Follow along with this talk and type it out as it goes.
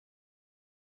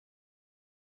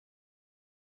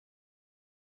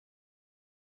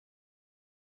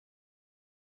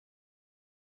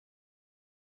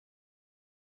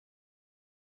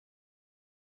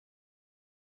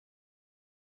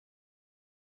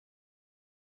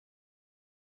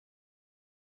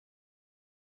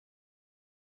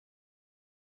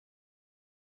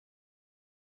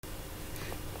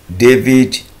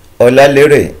David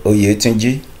Olalere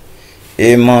Oyetunji,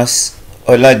 Amos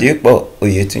Oladipo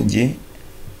Oyetunji,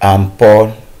 and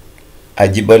Paul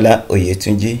Ajibola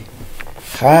Oyetunji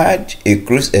had a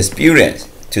cruise experience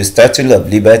to Statue of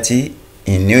Liberty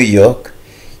in New York,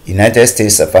 United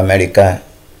States of America,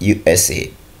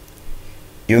 USA.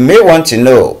 You may want to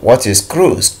know what is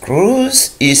cruise.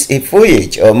 Cruise is a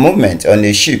voyage or movement on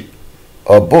a ship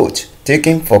or boat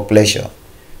taken for pleasure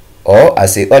or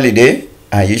as a holiday,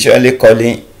 and usually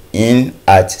calling in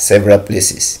at several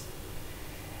places.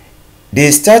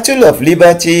 The Statue of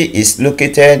Liberty is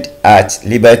located at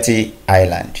Liberty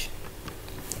Island.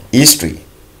 History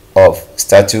of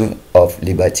Statue of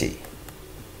Liberty.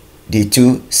 The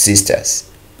Two Sisters.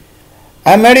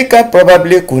 America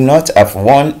probably could not have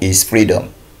won its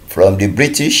freedom from the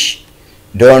British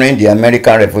during the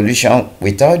American Revolution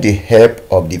without the help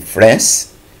of the French.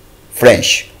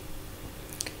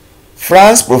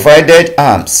 France provided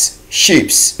arms,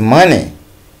 ships, money,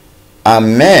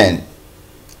 and men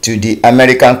to the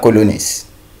American colonies.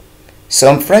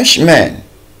 Some Frenchmen,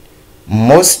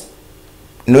 most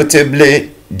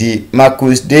notably the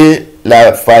Marquis de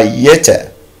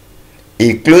Lafayette,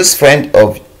 a close friend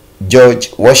of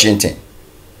George Washington,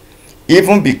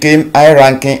 even became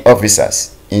high-ranking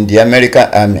officers in the American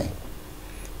Army.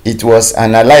 It was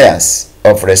an alliance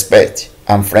of respect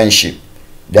and friendship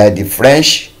that the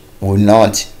French would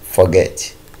not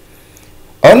forget.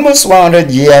 Almost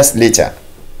 100 years later,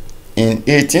 in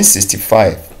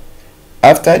 1865,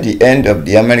 after the end of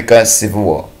the American Civil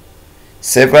War,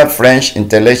 several French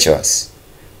intellectuals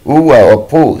who were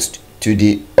opposed to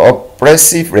the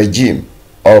oppressive regime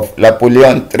of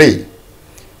Napoleon III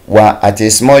were at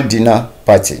a small dinner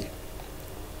party.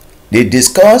 They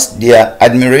discussed their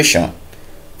admiration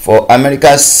for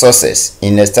America's success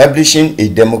in establishing a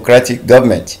democratic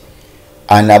government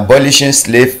and abolishing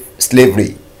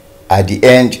slavery at the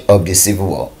end of the Civil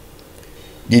War.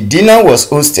 The dinner was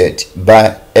hosted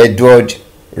by Edward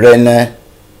René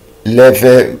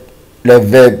Lefebvre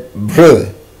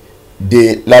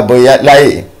de La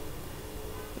Boulaye.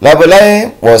 La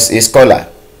Boulaye was a scholar,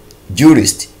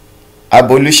 jurist,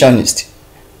 abolitionist,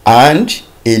 and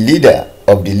a leader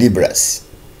of the Liberals,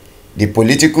 the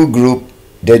political group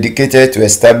dedicated to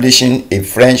establishing a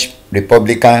French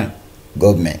Republican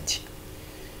government.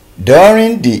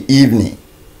 During the evening,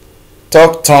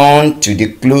 talk turned to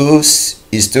the close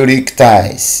historic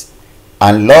ties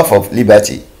and love of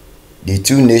liberty the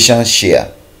two nations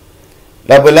share.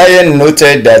 La Boulaye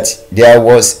noted that there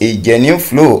was a genuine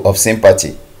flow of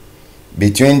sympathy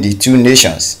between the two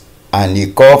nations, and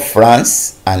he called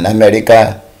France and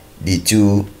America the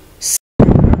two.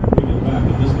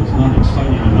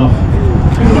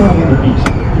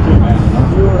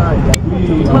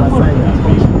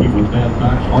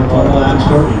 On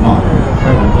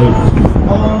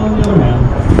the other hand,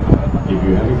 if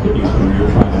you have a kidney stone you're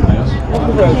trying to pass, you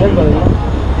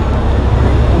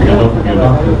got to forget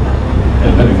doctor,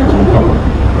 and then it gets recovered.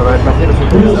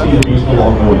 We'll see a beast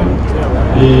along the way.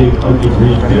 Big, ugly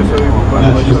green thing.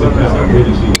 That's just a test of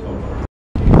waiting to see.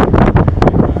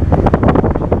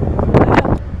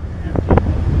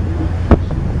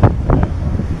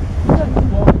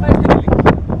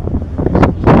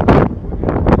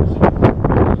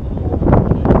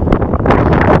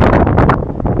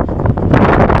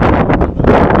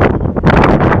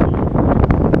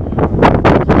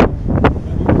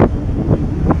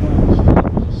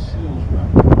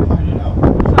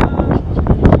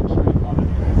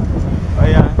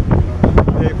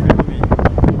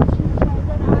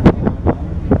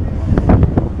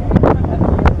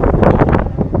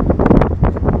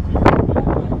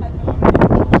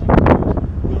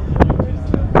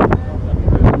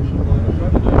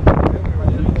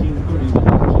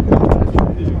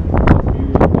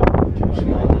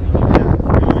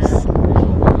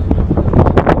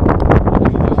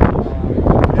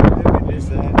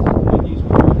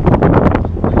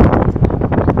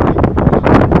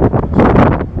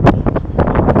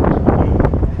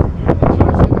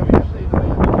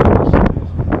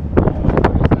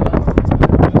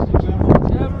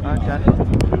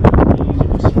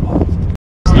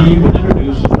 He would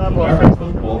introduce American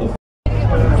football.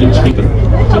 Didn't speak a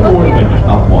single word of English,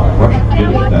 not one. Russian,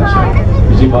 Yiddish, that's it.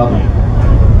 Is he bothering you?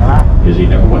 Is he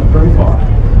never went very far?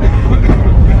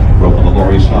 Broke on the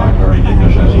Lower East Side, learning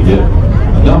English as he did.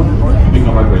 Enough to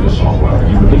become our greatest songwriter.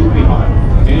 You would leave behind.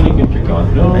 And he get your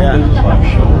gun. No business like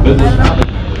show. Business not.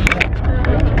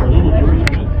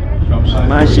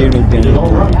 Má ṣe rìn dẹ̀rìn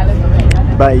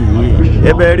báyìí.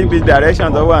 Ẹ bẹ̀rẹ̀ rí bí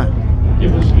direction tó wà. It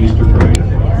was Easter parade.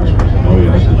 Oh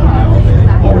yes, as you now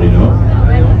already know.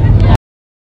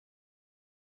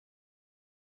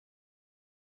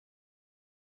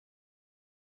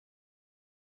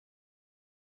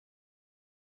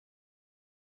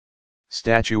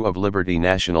 Statue of Liberty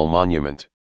National Monument.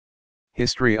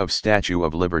 History of Statue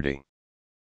of Liberty.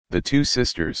 The Two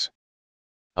Sisters.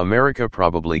 America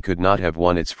probably could not have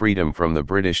won its freedom from the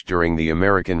British during the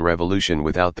American Revolution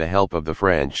without the help of the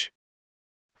French.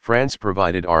 France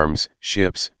provided arms,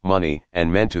 ships, money,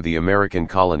 and men to the American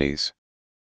colonies.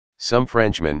 Some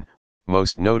Frenchmen,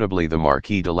 most notably the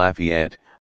Marquis de Lafayette,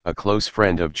 a close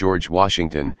friend of George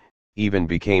Washington, even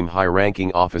became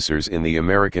high-ranking officers in the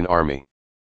American Army.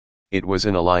 It was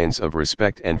an alliance of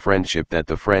respect and friendship that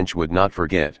the French would not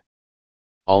forget.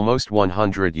 Almost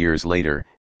 100 years later,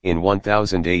 in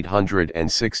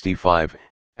 1865,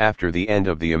 after the end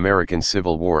of the American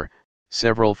Civil War,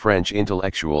 several French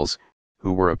intellectuals,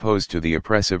 who were opposed to the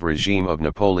oppressive regime of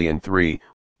Napoleon III,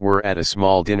 were at a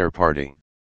small dinner party.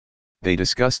 They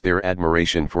discussed their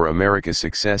admiration for America's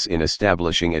success in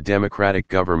establishing a democratic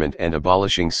government and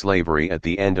abolishing slavery at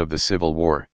the end of the Civil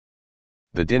War.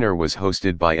 The dinner was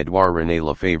hosted by Edouard René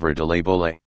Lefebvre de La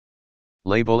Boulaye.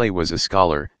 La Boulaye was a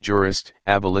scholar, jurist,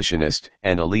 abolitionist,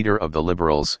 and a leader of the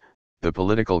Liberals, the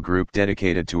political group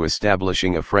dedicated to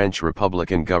establishing a French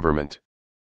Republican government.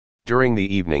 During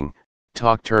the evening,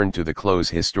 talk turned to the close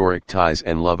historic ties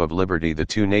and love of liberty the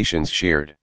two nations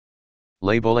shared.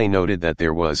 La Boulaye noted that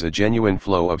there was a genuine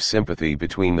flow of sympathy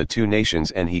between the two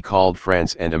nations, and he called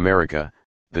France and America,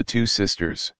 the two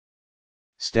sisters.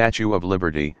 Statue of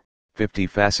Liberty, 50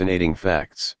 Fascinating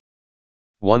Facts.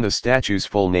 1. The statue's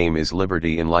full name is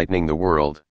Liberty Enlightening the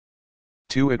World.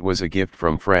 2. It was a gift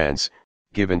from France,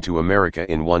 given to America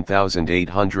in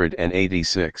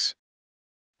 1886.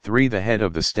 3. The head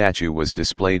of the statue was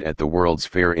displayed at the World's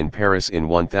Fair in Paris in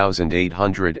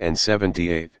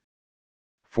 1878.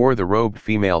 4. The robed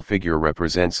female figure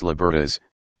represents Libertas,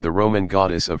 the Roman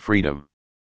goddess of freedom.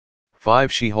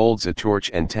 5. She holds a torch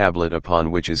and tablet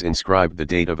upon which is inscribed the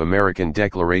date of American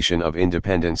Declaration of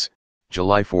Independence,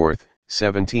 July 4,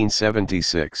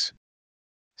 1776.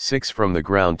 6. From the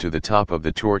ground to the top of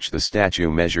the torch the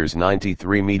statue measures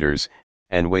 93 meters,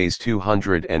 and weighs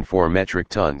 204 metric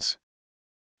tons.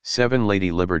 7.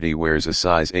 Lady Liberty wears a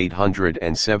size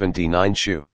 879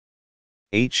 shoe.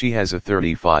 8. She has a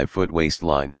 35-foot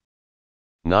waistline.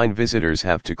 9. Visitors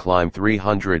have to climb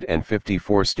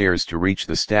 354 stairs to reach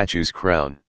the statue's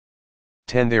crown.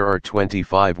 10. There are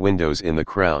 25 windows in the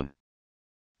crown.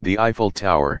 The Eiffel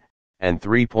Tower, and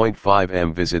 3.5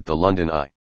 m visit the London Eye.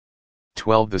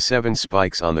 12. The 7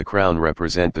 spikes on the crown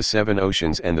represent the 7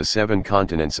 oceans and the 7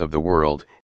 continents of the world,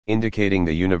 indicating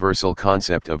the universal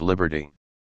concept of liberty.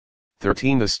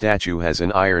 13. The statue has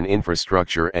an iron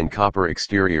infrastructure and copper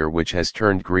exterior which has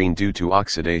turned green due to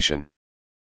oxidation.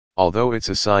 Although it's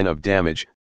a sign of damage,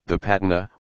 the patina,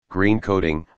 green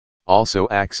coating, also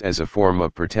acts as a form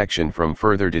of protection from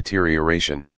further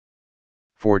deterioration.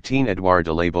 14. Edouard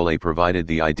de La Boulaye provided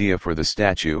the idea for the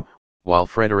statue, while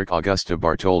Frederick Auguste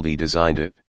Bartholdi designed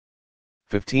it.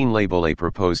 15. La Boulaye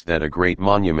proposed that a great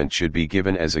monument should be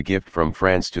given as a gift from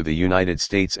France to the United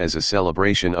States as a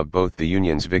celebration of both the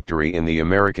Union's victory in the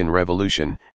American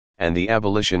Revolution, and the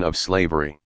abolition of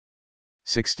slavery.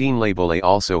 16. La Boulaye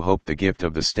also hoped the gift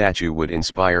of the statue would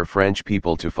inspire French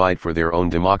people to fight for their own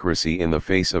democracy in the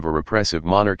face of a repressive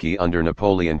monarchy under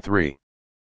Napoleon III.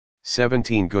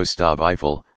 17. Gustave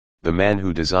Eiffel, the man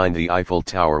who designed the Eiffel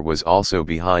Tower, was also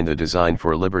behind the design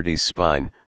for Liberty's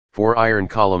spine, 4 iron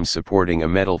columns supporting a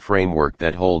metal framework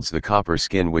that holds the copper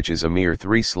skin, which is a mere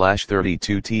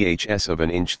 3/32 ths of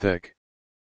an inch thick.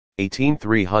 18.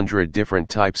 300 different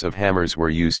types of hammers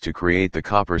were used to create the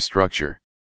copper structure.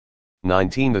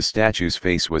 19. The statue's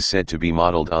face was said to be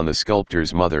modeled on the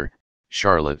sculptor's mother,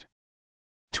 Charlotte.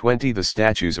 20. The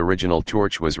statue's original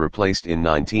torch was replaced in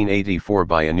 1984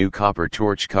 by a new copper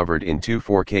torch covered in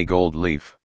 4K gold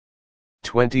leaf.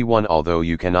 21. Although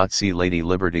you cannot see Lady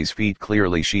Liberty's feet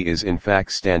clearly, she is in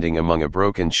fact standing among a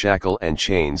broken shackle and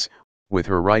chains, with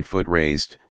her right foot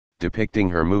raised, depicting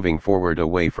her moving forward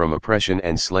away from oppression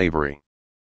and slavery.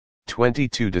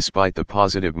 22. Despite the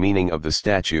positive meaning of the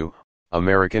statue,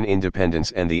 American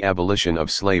independence and the abolition of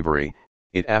slavery,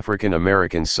 African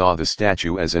Americans saw the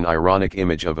statue as an ironic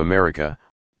image of America,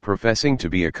 professing to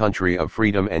be a country of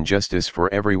freedom and justice for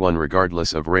everyone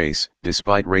regardless of race,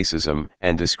 despite racism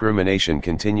and discrimination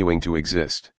continuing to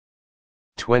exist.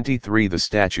 23. The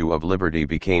Statue of Liberty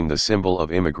became the symbol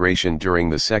of immigration during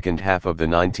the second half of the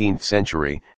 19th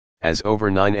century, as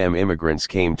over 9 million immigrants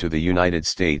came to the United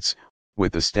States,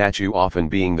 with the statue often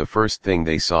being the first thing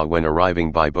they saw when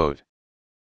arriving by boat.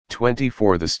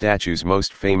 24. The statue's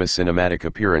most famous cinematic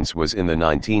appearance was in the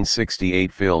 1968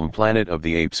 film Planet of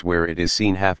the Apes, where it is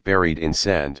seen half buried in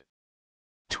sand.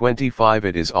 25.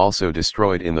 It is also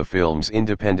destroyed in the films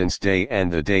Independence Day and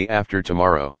The Day After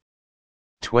Tomorrow.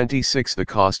 26. The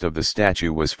cost of the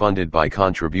statue was funded by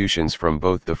contributions from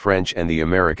both the French and the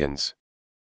Americans.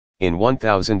 In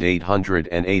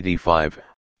 1885,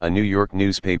 a New York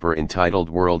newspaper entitled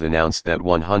World announced that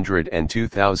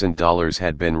 $102,000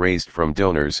 had been raised from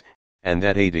donors, and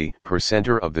that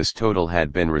 80% of this total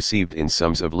had been received in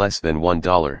sums of less than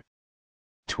 $1.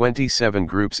 27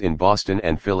 groups in Boston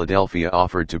and Philadelphia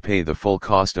offered to pay the full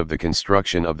cost of the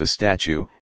construction of the statue,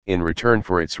 in return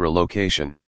for its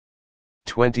relocation.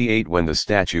 28. When the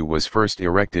statue was first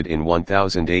erected in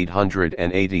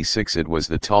 1886, it was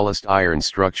the tallest iron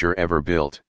structure ever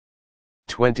built.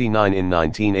 29. In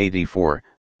 1984,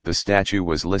 the statue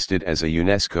was listed as a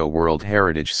UNESCO World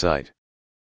Heritage Site.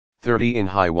 30. In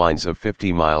high winds of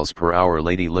 50 miles per hour,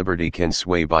 Lady Liberty can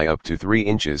sway by up to 3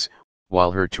 inches,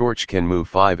 while her torch can move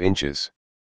 5 inches.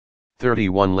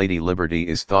 31. Lady Liberty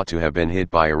is thought to have been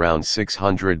hit by around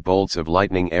 600 bolts of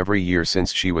lightning every year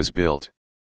since she was built.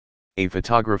 A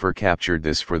photographer captured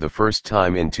this for the first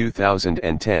time in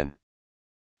 2010.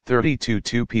 32.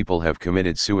 2 people have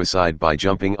committed suicide by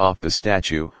jumping off the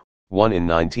statue, one in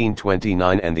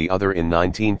 1929 and the other in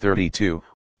 1932,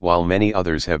 while many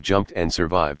others have jumped and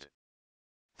survived.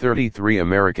 33.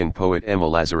 American poet Emma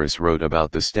Lazarus wrote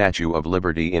about the Statue of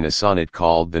Liberty in a sonnet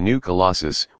called The New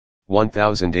Colossus,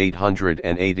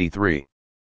 1883.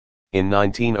 In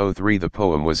 1903 the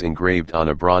poem was engraved on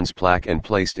a bronze plaque and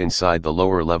placed inside the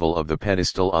lower level of the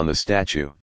pedestal on the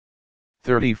statue.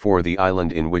 34. The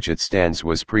island in which it stands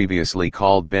was previously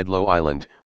called Bedloe Island,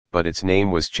 but its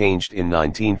name was changed in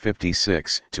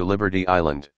 1956 to Liberty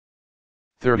Island.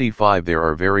 35. There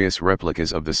are various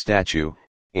replicas of the statue,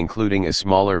 including a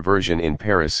smaller version in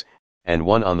Paris, and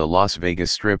one on the Las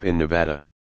Vegas Strip in Nevada.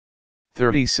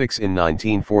 36. In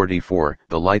 1944,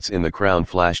 the lights in the crown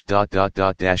flashed ...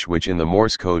 which in the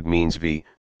Morse code means V,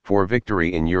 for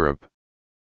victory in Europe.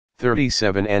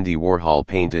 37. Andy Warhol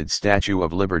painted Statue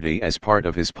of Liberty as part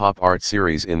of his pop art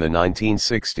series in the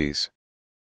 1960s.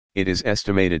 It is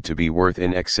estimated to be worth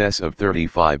in excess of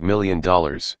 $35 million.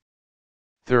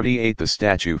 38. The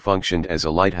statue functioned as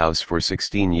a lighthouse for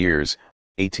 16 years,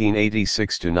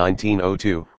 1886 to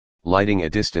 1902, lighting a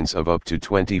distance of up to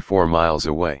 24 miles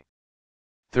away.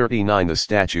 39. The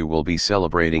statue will be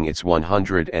celebrating its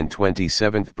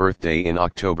 127th birthday in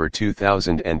October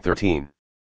 2013.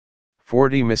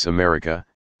 40. Miss America,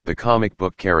 the comic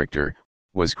book character,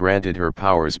 was granted her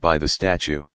powers by the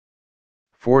statue.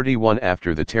 41.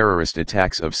 After the terrorist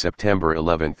attacks of September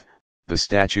 11, the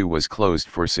statue was closed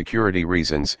for security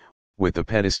reasons, with the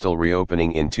pedestal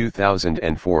reopening in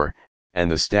 2004, and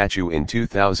the statue in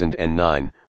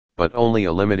 2009, but only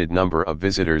a limited number of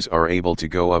visitors are able to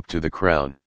go up to the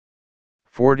crown.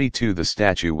 42. The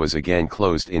statue was again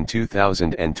closed in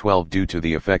 2012 due to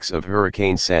the effects of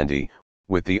Hurricane Sandy,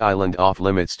 with the island off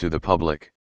limits to the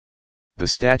public. The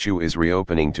statue is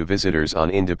reopening to visitors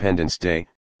on Independence Day,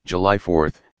 July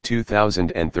 4,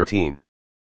 2013.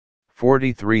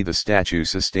 43. The statue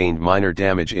sustained minor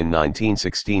damage in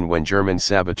 1916 when German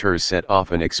saboteurs set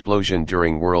off an explosion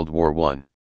during World War I.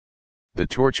 The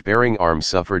torch-bearing arm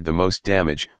suffered the most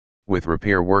damage, with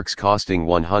repair works costing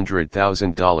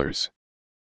 $100,000.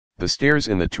 The stairs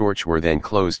in the torch were then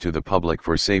closed to the public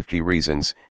for safety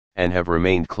reasons, and have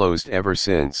remained closed ever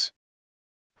since.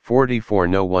 44.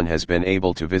 No one has been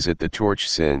able to visit the torch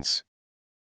since.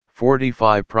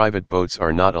 45. Private boats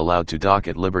are not allowed to dock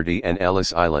at Liberty and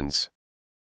Ellis Islands.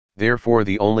 Therefore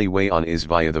the only way on is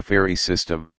via the ferry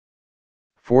system.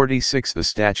 46. The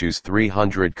statue's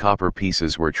 300 copper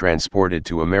pieces were transported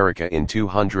to America in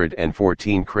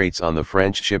 214 crates on the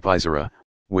French ship Isera,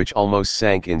 which almost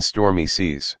sank in stormy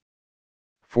seas.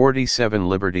 47.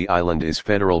 Liberty Island is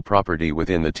federal property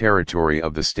within the territory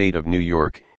of the state of New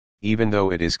York, even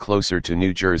though it is closer to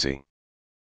New Jersey.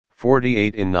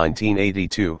 48. In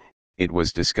 1982, it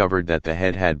was discovered that the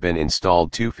head had been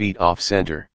installed 2 feet off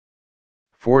center.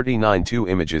 49. 2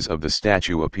 images of the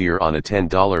statue appear on a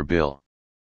 $10 bill.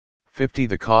 50.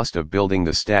 The cost of building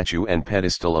the statue and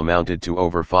pedestal amounted to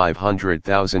over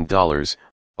 $500,000,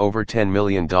 over $10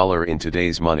 million in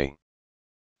today's money.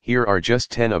 Here are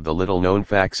just 10 of the little-known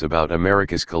facts about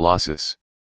America's Colossus.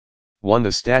 1.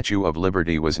 The Statue of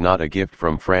Liberty was not a gift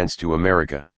from France to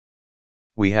America.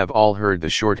 We have all heard the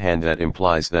shorthand that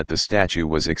implies that the statue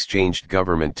was exchanged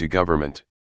government to government.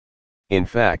 In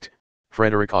fact,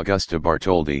 Frederick Augusta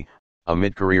Bartholdi, a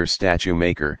mid-career statue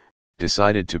maker,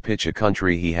 decided to pitch a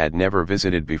country he had never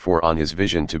visited before on his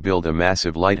vision to build a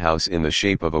massive lighthouse in the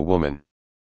shape of a woman.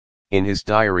 In his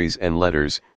diaries and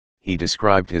letters, he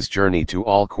described his journey to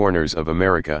all corners of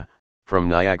America, from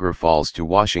Niagara Falls to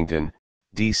Washington,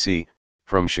 D.C.,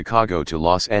 from Chicago to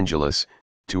Los Angeles,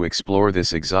 to explore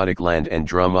this exotic land and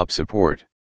drum up support.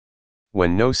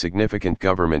 When no significant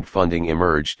government funding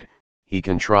emerged, he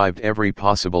contrived every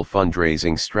possible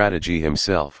fundraising strategy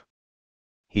himself.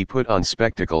 He put on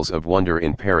spectacles of wonder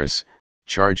in Paris,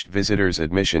 charged visitors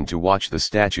admission to watch the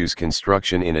statue's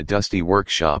construction in a dusty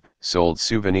workshop, sold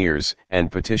souvenirs,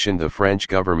 and petitioned the French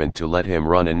government to let him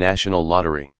run a national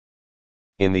lottery.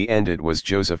 In the end it was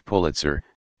Joseph Pulitzer,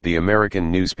 the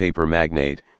American newspaper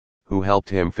magnate, who helped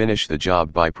him finish the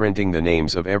job by printing the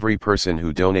names of every person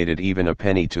who donated even a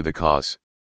penny to the cause.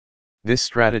 This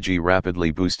strategy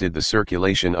rapidly boosted the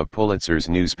circulation of Pulitzer's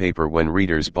newspaper when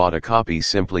readers bought a copy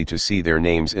simply to see their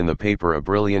names in the paper, a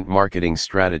brilliant marketing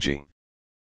strategy.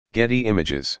 Getty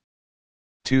Images.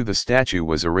 2. The statue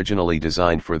was originally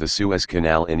designed for the Suez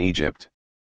Canal in Egypt.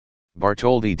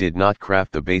 Bartholdi did not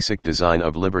craft the basic design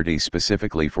of Liberty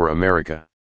specifically for America.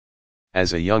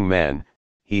 As a young man,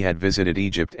 he had visited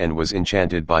Egypt and was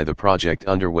enchanted by the project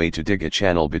underway to dig a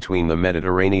channel between the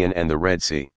Mediterranean and the Red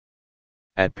Sea.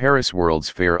 At Paris World's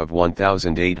Fair of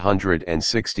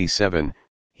 1867,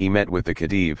 he met with the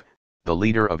Khedive, the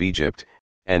leader of Egypt,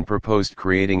 and proposed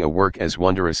creating a work as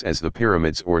wondrous as the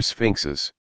pyramids or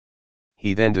sphinxes.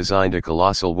 He then designed a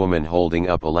colossal woman holding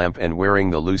up a lamp and wearing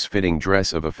the loose-fitting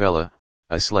dress of a fellah,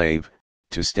 a slave,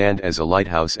 to stand as a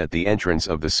lighthouse at the entrance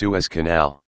of the Suez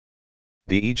Canal.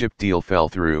 The Egypt deal fell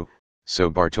through, so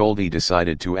Bartholdi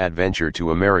decided to adventure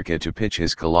to America to pitch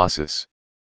his Colossus.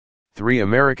 3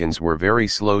 Americans were very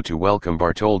slow to welcome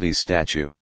Bartholdi's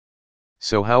statue.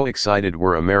 So how excited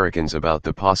were Americans about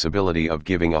the possibility of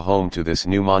giving a home to this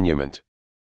new monument?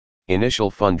 Initial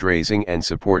fundraising and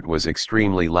support was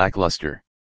extremely lackluster.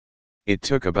 It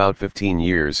took about 15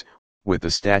 years, with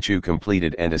the statue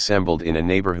completed and assembled in a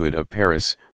neighborhood of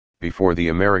Paris, before the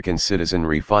American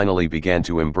citizenry finally began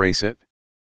to embrace it.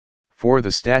 4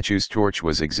 The statue's torch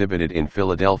was exhibited in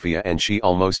Philadelphia and she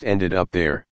almost ended up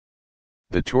there.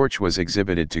 The torch was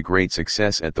exhibited to great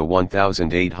success at the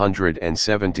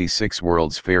 1876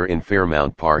 World's Fair in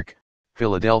Fairmount Park,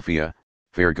 Philadelphia.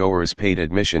 Fairgoers paid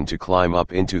admission to climb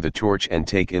up into the torch and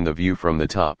take in the view from the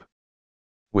top.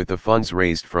 With the funds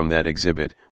raised from that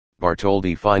exhibit,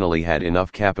 Bartholdi finally had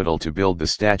enough capital to build the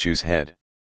statue's head.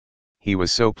 He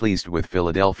was so pleased with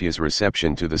Philadelphia's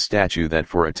reception to the statue that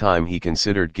for a time he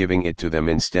considered giving it to them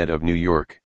instead of New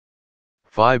York.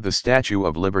 5 The Statue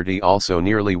of Liberty also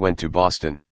nearly went to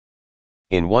Boston.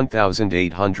 In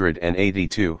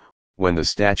 1882, when the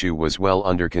statue was well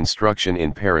under construction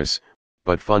in Paris,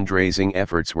 but fundraising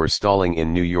efforts were stalling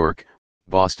in New York,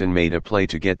 Boston made a play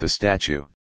to get the statue.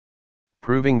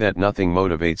 Proving that nothing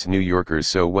motivates New Yorkers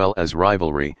so well as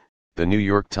rivalry, the New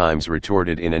York Times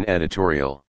retorted in an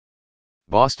editorial.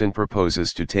 Boston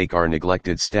proposes to take our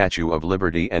neglected Statue of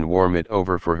Liberty and warm it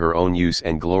over for her own use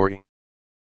and glory.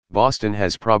 Boston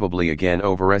has probably again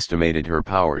overestimated her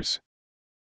powers.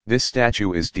 This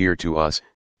statue is dear to us,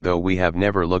 though we have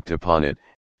never looked upon it,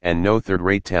 and no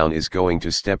third-rate town is going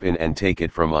to step in and take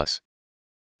it from us.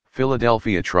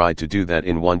 Philadelphia tried to do that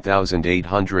in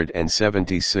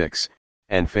 1876,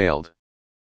 and failed.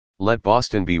 Let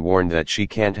Boston be warned that she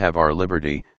can't have our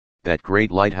liberty, that great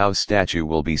lighthouse statue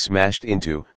will be smashed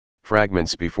into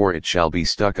fragments before it shall be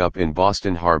stuck up in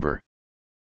Boston Harbor.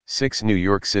 6 New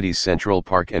York City's Central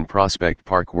Park and Prospect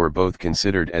Park were both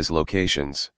considered as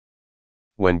locations.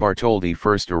 When Bartholdi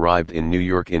first arrived in New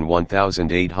York in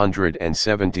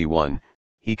 1871,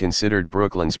 he considered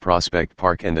Brooklyn's Prospect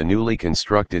Park and the newly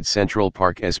constructed Central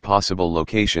Park as possible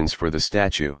locations for the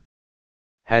statue.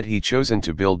 Had he chosen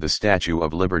to build the Statue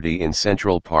of Liberty in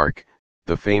Central Park,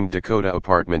 the famed Dakota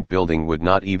apartment building would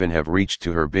not even have reached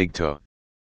to her big toe.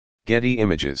 Getty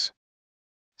Images.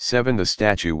 7 The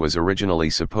statue was originally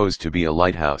supposed to be a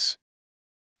lighthouse.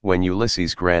 When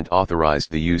Ulysses Grant authorized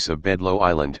the use of Bedloe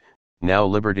Island, now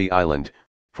Liberty Island,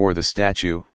 for the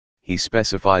statue, he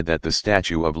specified that the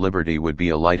Statue of Liberty would be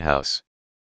a lighthouse.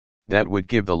 That would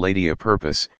give the lady a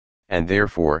purpose, and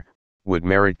therefore, would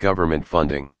merit government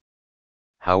funding.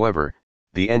 However,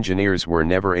 the engineers were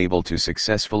never able to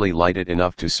successfully light it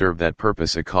enough to serve that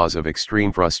purpose, a cause of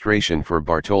extreme frustration for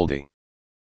Bartholdi.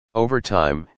 Over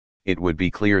time, it would be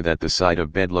clear that the site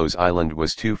of Bedloe's Island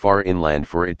was too far inland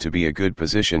for it to be a good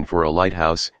position for a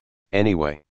lighthouse,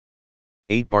 anyway.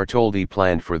 8 Bartholdi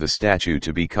planned for the statue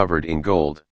to be covered in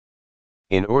gold.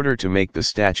 In order to make the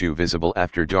statue visible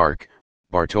after dark,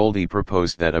 Bartholdi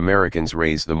proposed that Americans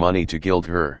raise the money to gild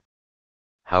her.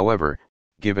 However,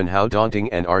 given how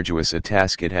daunting and arduous a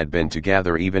task it had been to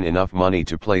gather even enough money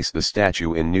to place the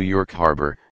statue in New York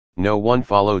Harbor, no one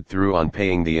followed through on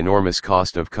paying the enormous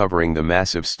cost of covering the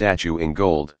massive statue in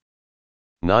gold.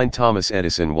 9 Thomas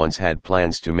Edison once had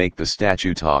plans to make the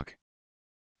statue talk.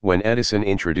 When Edison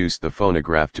introduced the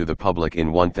phonograph to the public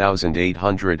in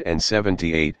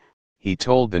 1878, he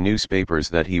told the newspapers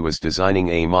that he was designing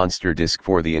a monster disc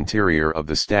for the interior of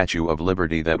the Statue of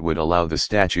Liberty that would allow the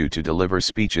statue to deliver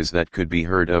speeches that could be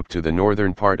heard up to the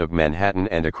northern part of Manhattan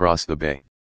and across the bay.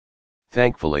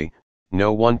 Thankfully,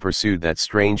 no one pursued that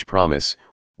strange promise,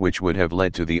 which would have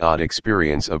led to the odd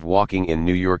experience of walking in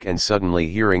New York and suddenly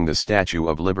hearing the Statue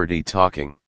of Liberty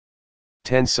talking.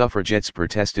 10 suffragettes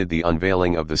protested the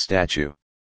unveiling of the statue.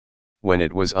 When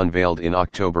it was unveiled in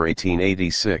October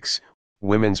 1886,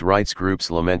 women's rights groups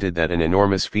lamented that an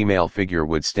enormous female figure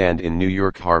would stand in New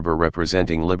York Harbor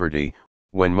representing liberty,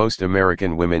 when most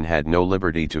American women had no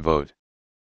liberty to vote.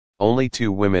 Only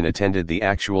 2 women attended the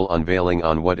actual unveiling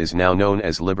on what is now known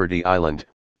as Liberty Island,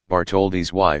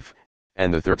 Bartholdi's wife,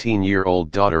 and the 13-year-old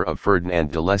daughter of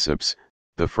Ferdinand de Lesseps,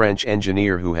 the French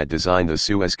engineer who had designed the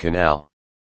Suez Canal.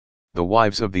 The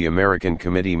wives of the American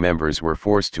committee members were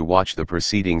forced to watch the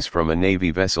proceedings from a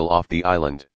Navy vessel off the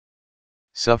island.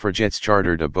 Suffragettes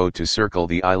chartered a boat to circle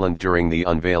the island during the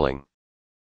unveiling.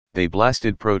 They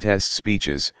blasted protest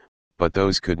speeches, but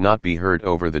those could not be heard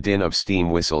over the din of steam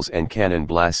whistles and cannon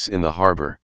blasts in the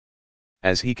harbor.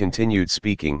 As he continued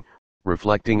speaking,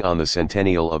 reflecting on the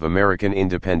centennial of American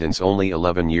independence only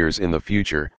 11 years in the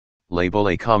future, Le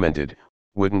Bollé commented,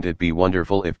 "Wouldn't it be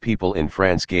wonderful if people in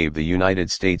France gave the United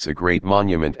States a great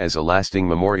monument as a lasting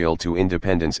memorial to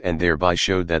independence and thereby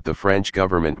showed that the French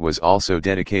government was also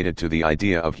dedicated to the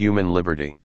idea of human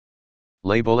liberty?"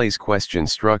 Le Bollé's question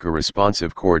struck a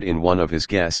responsive chord in one of his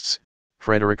guests,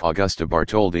 Frédéric Auguste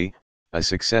Bartholdi, a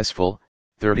successful,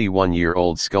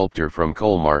 31-year-old sculptor from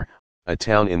Colmar, a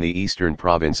town in the eastern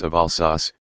province of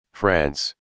Alsace,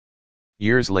 France.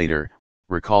 Years later,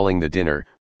 recalling the dinner,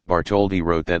 Bartholdi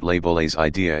wrote that Le Bollé's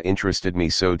idea interested me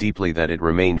so deeply that it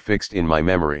remained fixed in my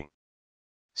memory.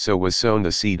 So was sown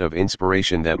the seed of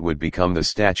inspiration that would become the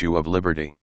Statue of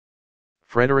Liberty.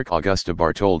 Frédéric Auguste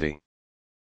Bartholdi.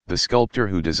 The sculptor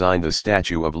who designed the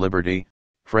Statue of Liberty,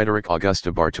 Frédéric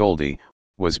Auguste Bartholdi,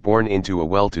 was born into a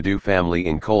well-to-do family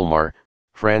in Colmar,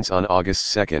 France on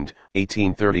August 2,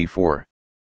 1834.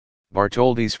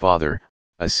 Bartholdi's father,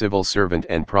 a civil servant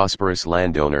and prosperous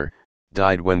landowner,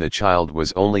 died when the child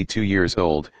was only 2 years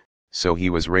old, so he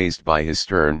was raised by his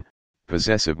stern,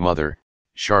 possessive mother,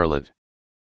 Charlotte.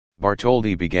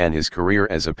 Bartholdi began his career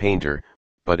as a painter,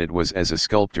 but it was as a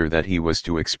sculptor that he was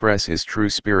to express his true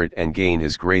spirit and gain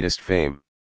his greatest fame.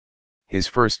 His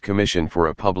first commission for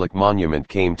a public monument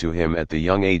came to him at the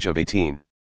young age of 18.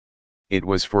 It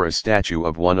was for a statue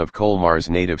of one of Colmar's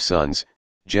native sons,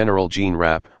 General Jean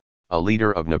Rapp, a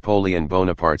leader of Napoleon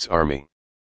Bonaparte's army.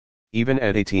 Even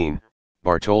at 18,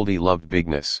 Bartholdi loved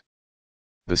bigness.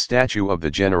 The statue of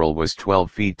the general was 12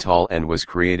 feet tall and was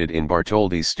created in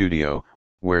Bartholdi's studio,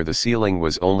 where the ceiling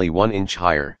was only 1 inch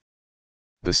higher.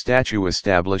 The statue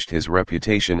established his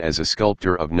reputation as a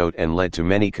sculptor of note and led to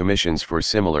many commissions for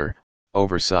similar,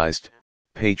 oversized,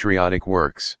 patriotic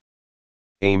works.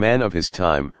 A man of his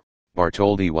time,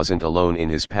 Bartholdi wasn't alone in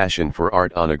his passion for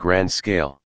art on a grand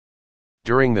scale.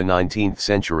 During the 19th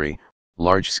century,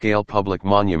 large-scale public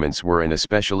monuments were an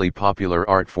especially popular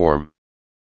art form.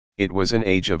 It was an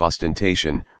age of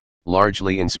ostentation,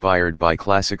 largely inspired by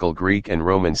classical Greek and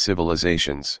Roman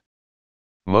civilizations.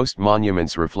 Most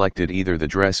monuments reflected either the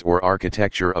dress or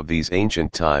architecture of these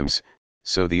ancient times,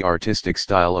 so the artistic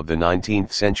style of the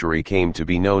 19th century came to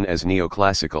be known as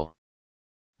neoclassical.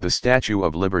 The Statue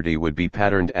of Liberty would be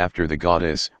patterned after the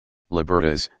goddess,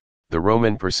 Libertas, the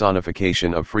Roman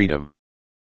personification of freedom.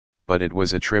 But it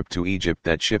was a trip to Egypt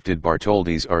that shifted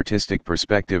Bartholdi's artistic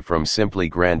perspective from simply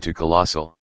grand to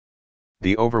colossal.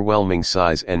 The overwhelming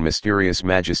size and mysterious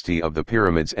majesty of the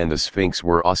pyramids and the Sphinx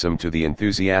were awesome to the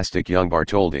enthusiastic young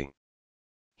Bartholdi.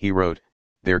 He wrote,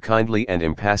 "Their kindly and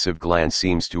impassive glance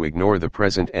seems to ignore the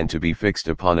present and to be fixed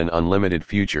upon an unlimited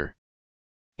future."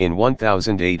 In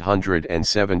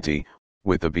 1870,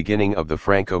 with the beginning of the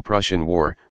Franco-Prussian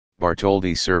War,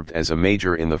 Bartholdi served as a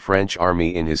major in the French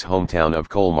army in his hometown of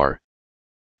Colmar.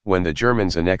 When the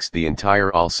Germans annexed the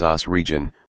entire Alsace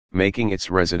region, making its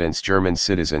residents German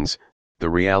citizens, the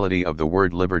reality of the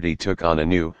word liberty took on a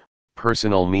new,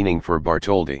 personal meaning for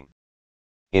Bartholdi.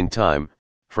 In time,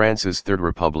 France's Third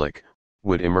Republic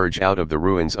would emerge out of the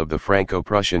ruins of the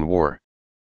Franco-Prussian War.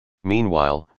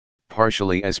 Meanwhile,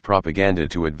 partially as propaganda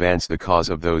to advance the cause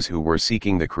of those who were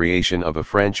seeking the creation of a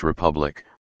French Republic,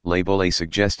 Le Bollé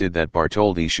suggested that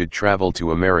Bartholdi should travel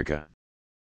to America.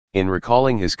 In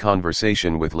recalling his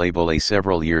conversation with Le Bollé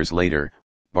several years later,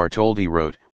 Bartholdi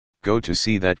wrote, "Go to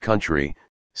see that country,"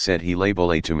 said he Le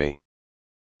Bollé to me.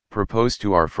 "Propose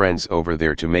to our friends over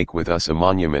there to make with us a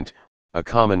monument, a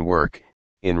common work,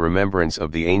 in remembrance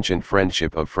of the ancient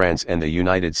friendship of France and the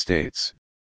United States.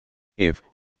 If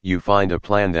you find a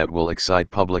plan that will excite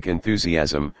public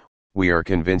enthusiasm, we are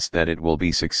convinced that it will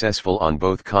be successful on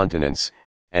both continents,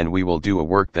 and we will do a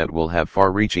work that will have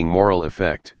far-reaching moral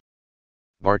effect.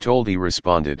 Bartholdi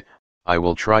responded, I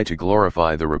will try to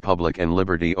glorify the Republic and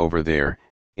liberty over there,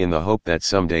 in the hope that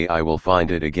someday I will find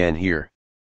it again here.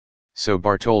 So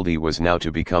Bartholdi was now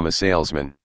to become a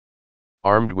salesman.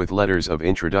 Armed with letters of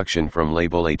introduction from Le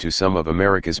Bollé to some of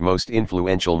America's most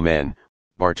influential men,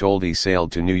 Bartholdi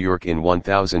sailed to New York in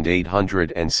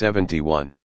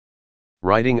 1871.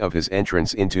 Writing of his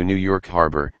entrance into New York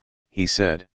Harbor, he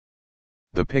said,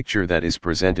 "The picture that is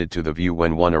presented to the view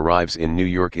when one arrives in New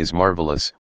York is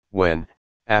marvelous, when,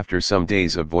 after some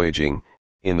days of voyaging,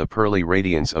 in the pearly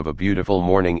radiance of a beautiful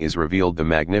morning is revealed the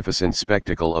magnificent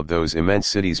spectacle of those immense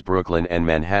cities Brooklyn and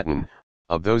Manhattan,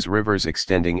 of those rivers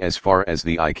extending as far as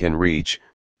the eye can reach,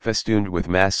 festooned with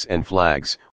masts and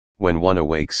flags, when one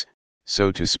awakes,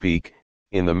 so to speak,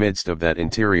 in the midst of that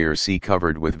interior sea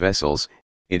covered with vessels,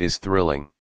 it is thrilling.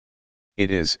 It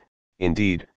is,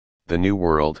 indeed, the New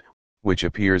World, which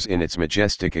appears in its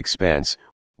majestic expanse,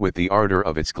 with the ardor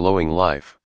of its glowing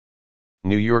life."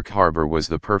 New York Harbor was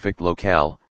the perfect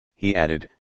locale, he added,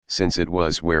 since it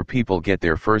was where people get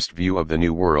their first view of the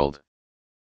New World.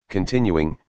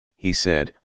 Continuing, he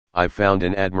said, "I've found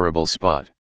an admirable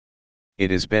spot.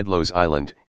 It is Bedloe's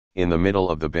Island, in the middle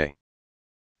of the bay.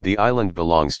 The island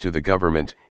belongs to the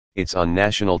government, it's on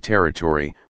national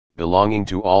territory, belonging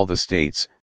to all the states,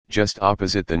 just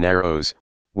opposite the Narrows,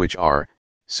 which are,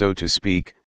 so to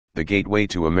speak, the gateway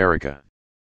to America."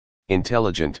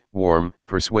 Intelligent, warm,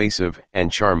 persuasive,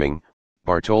 and charming,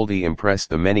 Bartholdi impressed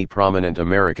the many prominent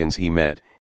Americans he met,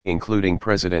 including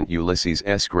President Ulysses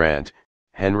S. Grant,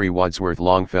 Henry Wadsworth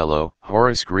Longfellow,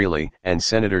 Horace Greeley, and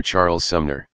Senator Charles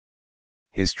Sumner.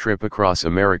 His trip across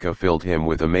America filled him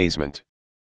with amazement.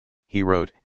 He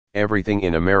wrote, "Everything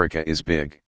in America is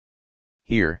big.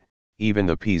 Here, even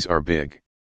the peas are big."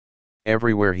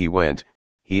 Everywhere he went,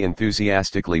 he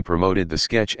enthusiastically promoted the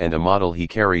sketch and a model he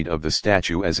carried of the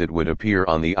statue as it would appear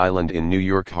on the island in New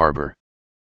York Harbor.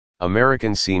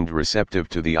 Americans seemed receptive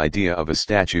to the idea of a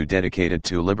statue dedicated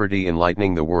to liberty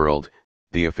enlightening the world,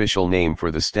 the official name for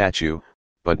the statue,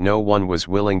 but no one was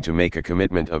willing to make a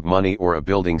commitment of money or a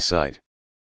building site.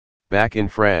 Back in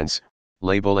France,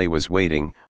 Le Bollé was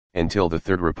waiting, until the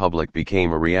Third Republic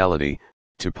became a reality,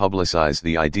 to publicize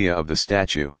the idea of the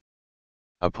statue.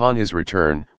 Upon his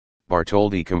return,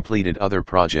 Bartholdi completed other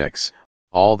projects,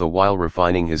 all the while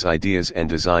refining his ideas and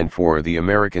design for the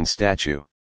American statue.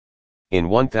 In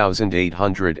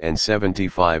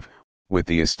 1875, with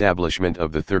the establishment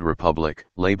of the Third Republic,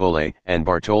 Le Bollé and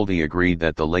Bartholdi agreed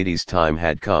that the lady's time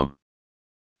had come.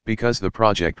 Because the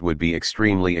project would be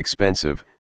extremely expensive,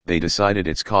 they decided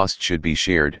its cost should be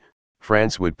shared.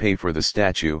 France would pay for the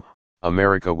statue,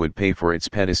 America would pay for its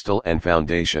pedestal and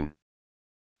foundation.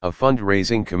 A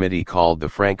fundraising committee called the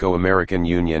Franco-American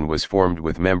Union was formed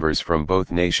with members from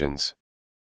both nations.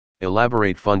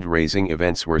 Elaborate fundraising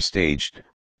events were staged,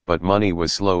 but money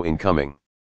was slow in coming.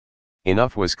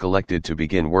 Enough was collected to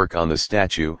begin work on the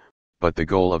statue, but the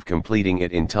goal of completing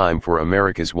it in time for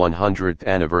America's 100th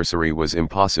anniversary was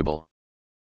impossible.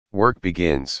 Work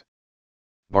begins.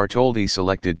 Bartholdi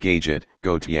selected Gaget,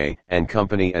 Gautier and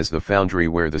Company as the foundry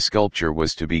where the sculpture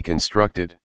was to be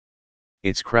constructed.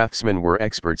 Its craftsmen were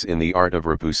experts in the art of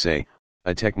repoussé,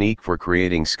 a technique for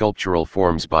creating sculptural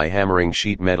forms by hammering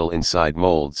sheet metal inside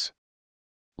molds.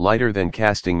 Lighter than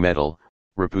casting metal,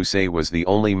 repoussé was the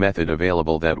only method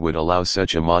available that would allow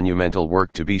such a monumental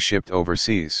work to be shipped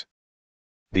overseas.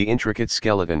 The intricate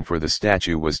skeleton for the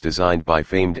statue was designed by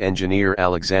famed engineer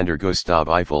Alexander Gustave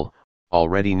Eiffel,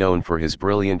 already known for his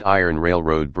brilliant iron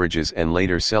railroad bridges and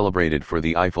later celebrated for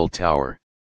the Eiffel Tower.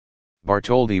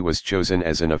 Bartholdi was chosen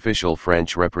as an official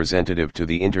French representative to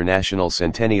the International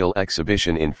Centennial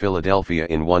Exhibition in Philadelphia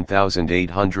in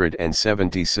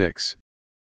 1876.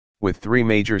 With three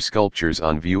major sculptures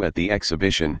on view at the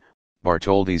exhibition,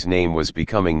 Bartholdi's name was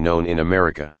becoming known in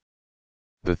America.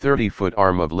 The 30-foot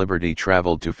Arm of Liberty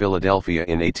traveled to Philadelphia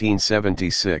in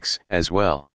 1876 as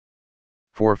well.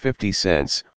 For 50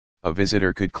 cents, a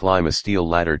visitor could climb a steel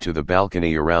ladder to the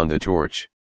balcony around the torch.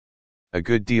 A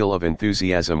good deal of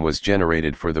enthusiasm was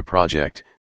generated for the project,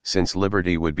 since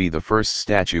Liberty would be the first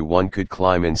statue one could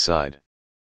climb inside.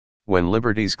 When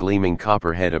Liberty's gleaming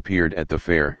copper head appeared at the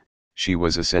fair, she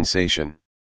was a sensation.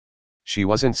 She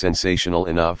wasn't sensational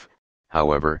enough,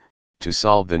 however, to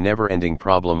solve the never-ending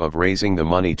problem of raising the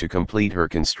money to complete her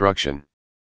construction.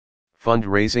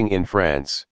 Fundraising in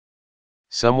France.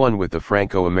 Someone with the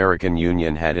Franco-American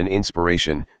Union had an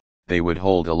inspiration: they would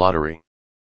hold a lottery.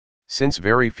 Since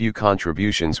very few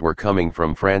contributions were coming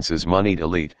from France's moneyed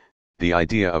elite, the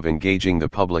idea of engaging the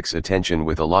public's attention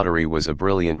with a lottery was a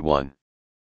brilliant one.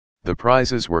 The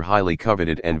prizes were highly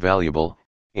coveted and valuable,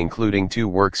 including 2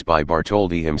 works by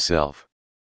Bartholdi himself.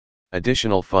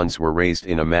 Additional funds were raised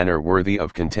in a manner worthy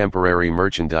of contemporary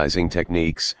merchandising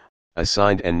techniques. A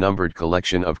signed and numbered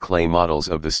collection of clay models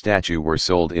of the statue were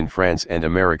sold in France and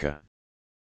America.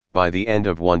 By the end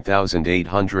of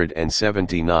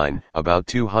 1879, about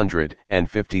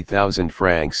 250,000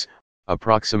 francs,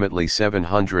 approximately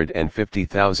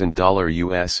 $750,000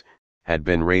 US, had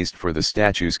been raised for the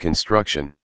statue's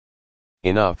construction.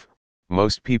 Enough,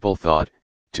 most people thought,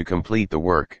 to complete the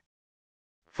work.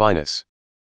 Finus.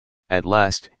 At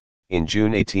last, in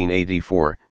June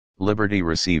 1884, Liberty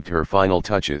received her final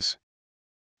touches.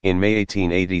 In May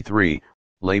 1883,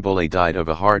 Laboulaye died of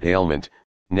a heart ailment,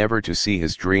 never to see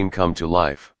his dream come to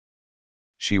life.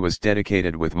 She was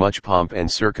dedicated with much pomp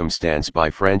and circumstance by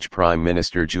French Prime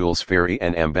Minister Jules Ferry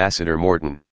and Ambassador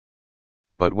Morton.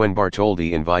 But when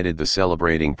Bartholdi invited the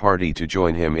celebrating party to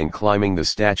join him in climbing the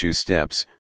statue's steps,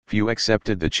 few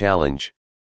accepted the challenge.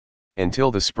 Until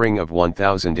the spring of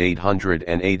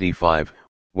 1885,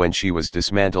 when she was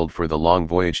dismantled for the long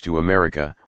voyage to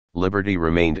America, Liberty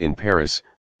remained in Paris,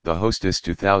 the hostess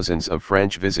to thousands of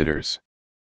French visitors.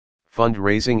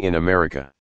 Fundraising in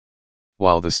America.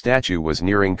 While the statue was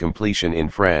nearing completion in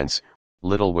France,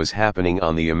 little was happening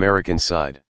on the American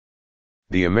side.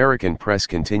 The American press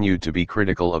continued to be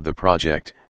critical of the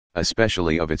project,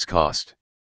 especially of its cost.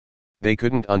 They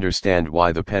couldn't understand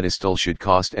why the pedestal should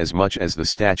cost as much as the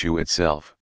statue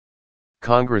itself.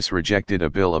 Congress rejected a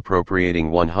bill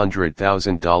appropriating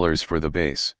 $100,000 for the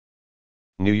base.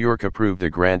 New York approved a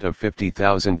grant of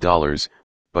 $50,000,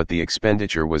 but the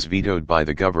expenditure was vetoed by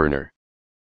the governor.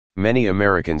 Many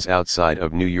Americans outside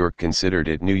of New York considered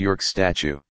it New York's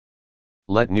statue.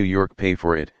 Let New York pay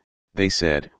for it, they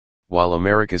said, while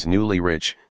America's newly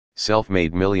rich,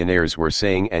 self-made millionaires were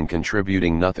saying and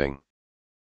contributing nothing.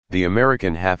 The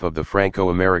American half of the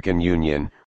Franco-American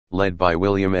Union, led by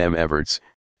William M. Evarts,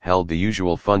 held the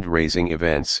usual fundraising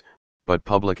events, but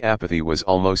public apathy was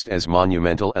almost as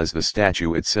monumental as the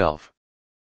statue itself.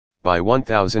 By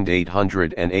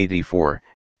 1884,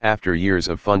 after years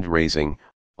of fundraising,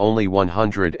 only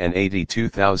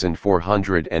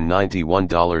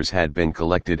 $182,491 had been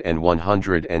collected and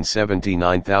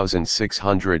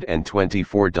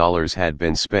 $179,624 had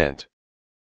been spent.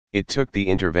 It took the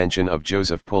intervention of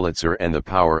Joseph Pulitzer and the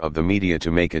power of the media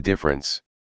to make a difference.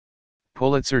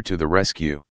 Pulitzer to the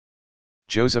rescue.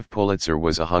 Joseph Pulitzer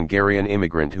was a Hungarian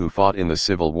immigrant who fought in the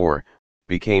Civil War,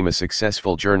 became a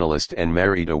successful journalist and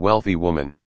married a wealthy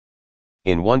woman.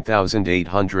 In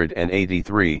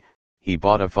 1883, he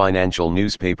bought a financial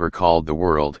newspaper called The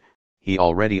World. He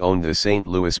already owned the St.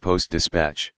 Louis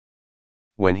Post-Dispatch.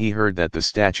 When he heard that the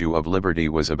Statue of Liberty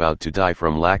was about to die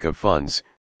from lack of funds,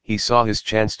 he saw his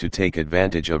chance to take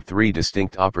advantage of 3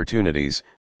 distinct opportunities: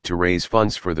 to raise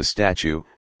funds for the statue,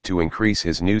 to increase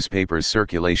his newspaper's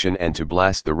circulation, and to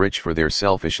blast the rich for their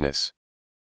selfishness.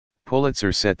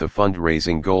 Pulitzer set the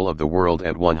fundraising goal of The World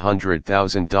at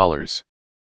 $100,000.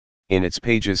 In its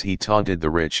pages he taunted the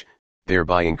rich,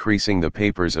 thereby increasing the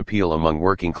paper's appeal among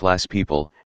working-class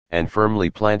people, and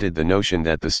firmly planted the notion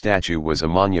that the statue was a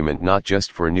monument not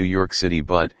just for New York City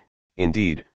but,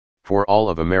 indeed, for all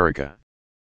of America.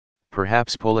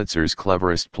 Perhaps Pulitzer's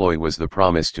cleverest ploy was the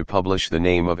promise to publish the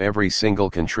name of every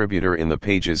single contributor in the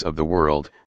pages of The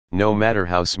World, no matter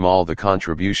how small the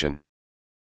contribution.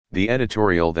 The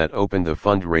editorial that opened the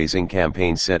fundraising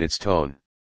campaign set its tone.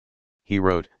 He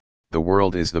wrote, "The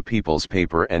World is the people's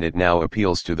paper and it now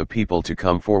appeals to the people to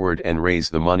come forward and raise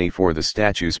the money for the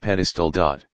statue's pedestal.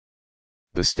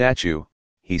 The statue,"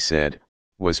 he said,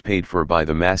 "was paid for by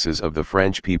the masses of the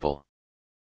French people.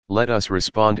 Let us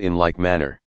respond in like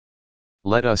manner.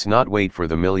 Let us not wait for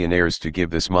the millionaires to give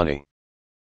this money.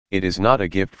 It is not a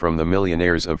gift from the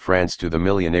millionaires of France to the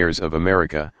millionaires of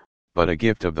America, but a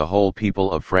gift of the whole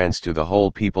people of France to the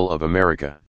whole people of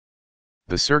America."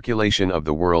 The circulation of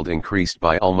The World increased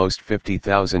by almost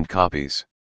 50,000 copies.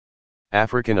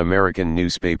 African American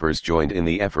newspapers joined in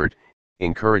the effort,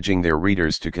 encouraging their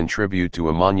readers to contribute to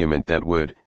a monument that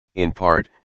would, in part,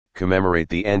 commemorate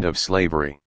the end of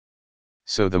slavery.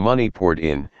 So the money poured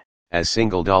in, as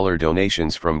single-dollar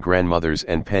donations from grandmothers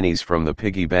and pennies from the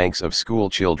piggy banks of school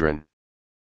children.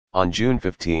 On June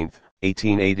 15,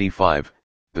 1885,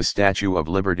 the Statue of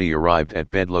Liberty arrived at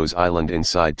Bedloe's Island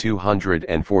inside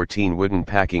 214 wooden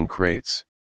packing crates.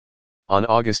 On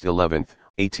August 11,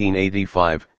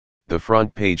 1885, the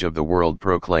front page of The World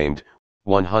proclaimed,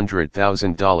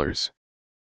 $100,000.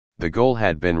 The goal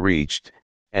had been reached,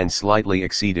 and slightly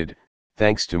exceeded,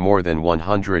 thanks to more than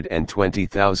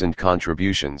 120,000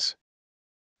 contributions.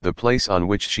 The place on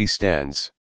which she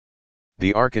stands.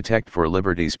 The architect for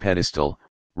Liberty's pedestal,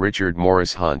 Richard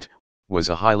Morris Hunt, was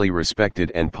a highly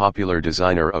respected and popular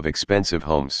designer of expensive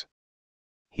homes.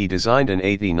 He designed an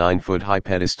 89-foot-high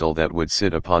pedestal that would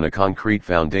sit upon a concrete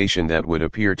foundation that would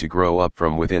appear to grow up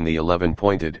from within the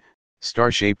 11-pointed,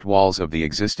 star-shaped walls of the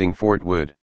existing Fort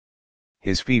Wood.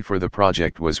 His fee for the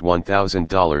project was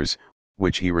 $1,000,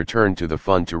 which he returned to the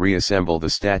fund to reassemble the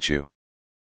statue.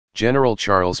 General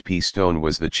Charles P. Stone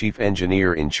was the chief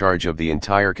engineer in charge of the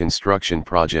entire construction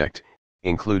project,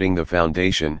 including the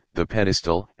foundation, the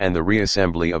pedestal, and the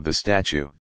reassembly of the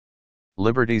statue.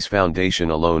 Liberty's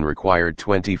foundation alone required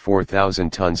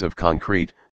 24,000 tons of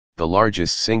concrete, the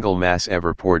largest single mass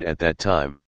ever poured at that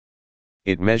time.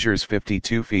 It measures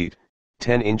 52 feet,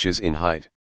 10 inches in height.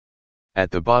 At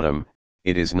the bottom,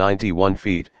 it is 91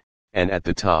 feet, and at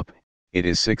the top, it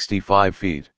is 65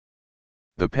 feet.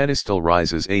 The pedestal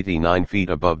rises 89 feet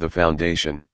above the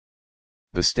foundation.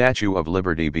 The Statue of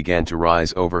Liberty began to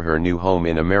rise over her new home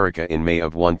in America in May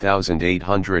of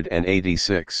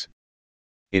 1886.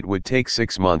 It would take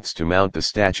 6 months to mount the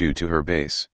statue to her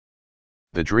base.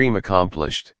 The dream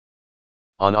accomplished.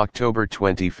 On October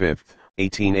 25,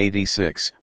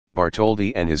 1886,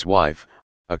 Bartholdi and his wife,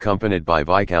 accompanied by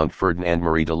Viscount Ferdinand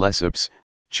Marie de Lesseps,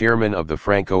 chairman of the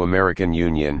Franco-American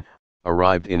Union,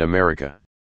 arrived in America.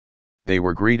 They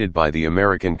were greeted by the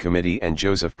American Committee and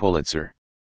Joseph Pulitzer.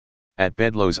 At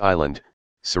Bedloe's Island,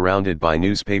 surrounded by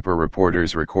newspaper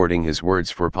reporters recording his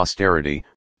words for posterity,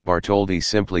 Bartholdi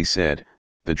simply said,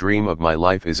 "The dream of my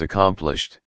life is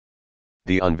accomplished."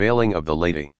 The unveiling of the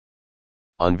Lady.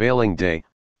 Unveiling Day,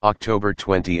 October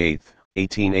 28,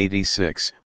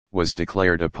 1886, was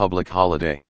declared a public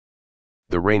holiday.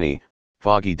 The rainy,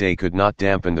 foggy day could not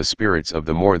dampen the spirits of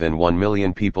the more than 1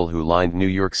 million people who lined New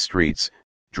York's streets,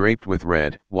 draped with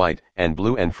red, white, and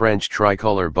blue and French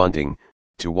tricolor bunting,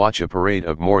 to watch a parade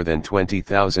of more than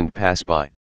 20,000 pass by.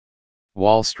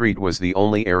 Wall Street was the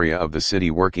only area of the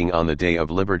city working on the day of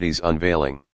Liberty's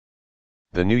unveiling.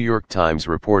 The New York Times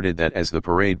reported that as the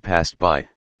parade passed by,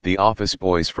 the office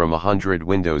boys from 100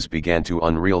 windows began to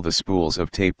unreel the spools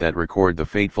of tape that record the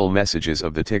fateful messages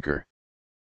of the ticker.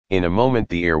 In a moment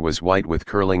the air was white with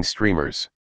curling streamers.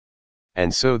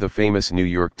 And so the famous New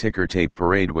York ticker tape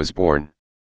parade was born.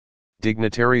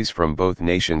 Dignitaries from both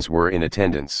nations were in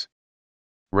attendance.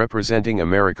 Representing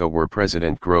America were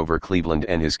President Grover Cleveland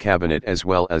and his cabinet as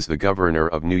well as the governor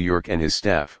of New York and his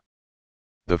staff.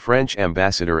 The French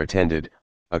ambassador attended,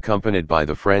 accompanied by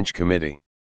the French committee.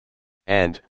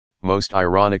 And, most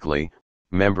ironically,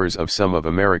 members of some of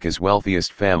America's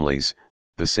wealthiest families,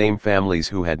 the same families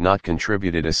who had not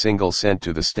contributed a single cent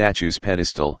to the statue's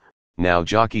pedestal, now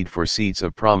jockeyed for seats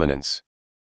of prominence.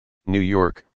 New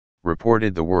York,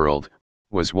 reported the World,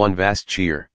 was one vast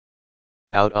cheer.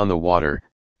 Out on the water,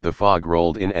 the fog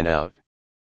rolled in and out.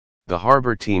 The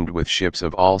harbor teemed with ships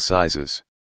of all sizes.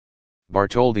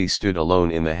 Bartholdi stood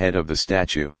alone in the head of the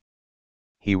statue.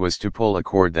 He was to pull a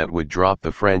cord that would drop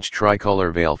the French tricolor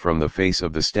veil from the face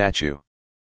of the statue.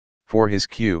 For his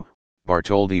cue,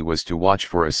 Bartholdi was to watch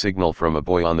for a signal from a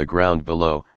boy on the ground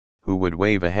below, who would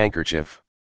wave a handkerchief.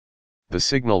 The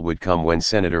signal would come when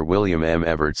Senator William M.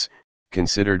 Evarts,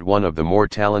 considered one of the more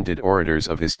talented orators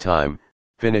of his time,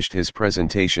 finished his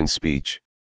presentation speech.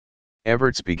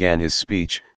 Evarts began his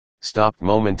speech, stopped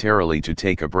momentarily to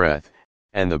take a breath,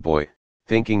 and the boy,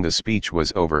 thinking the speech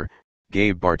was over,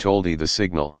 gave Bartholdi the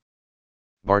signal.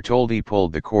 Bartholdi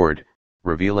pulled the cord,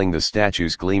 revealing the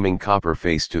statue's gleaming copper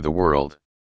face to the world.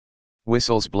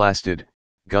 Whistles blasted,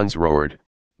 guns roared,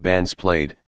 bands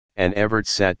played, and Evarts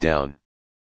sat down.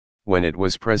 When it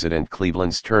was President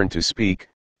Cleveland's turn to speak,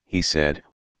 he said,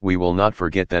 "We will not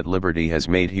forget that Liberty has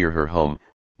made here her home,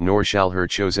 nor shall her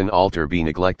chosen altar be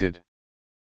neglected."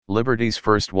 Liberty's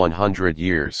first 100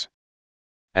 years.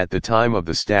 At the time of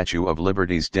the Statue of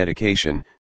Liberty's dedication,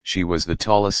 she was the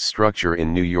tallest structure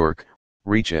in New York,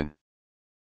 reaching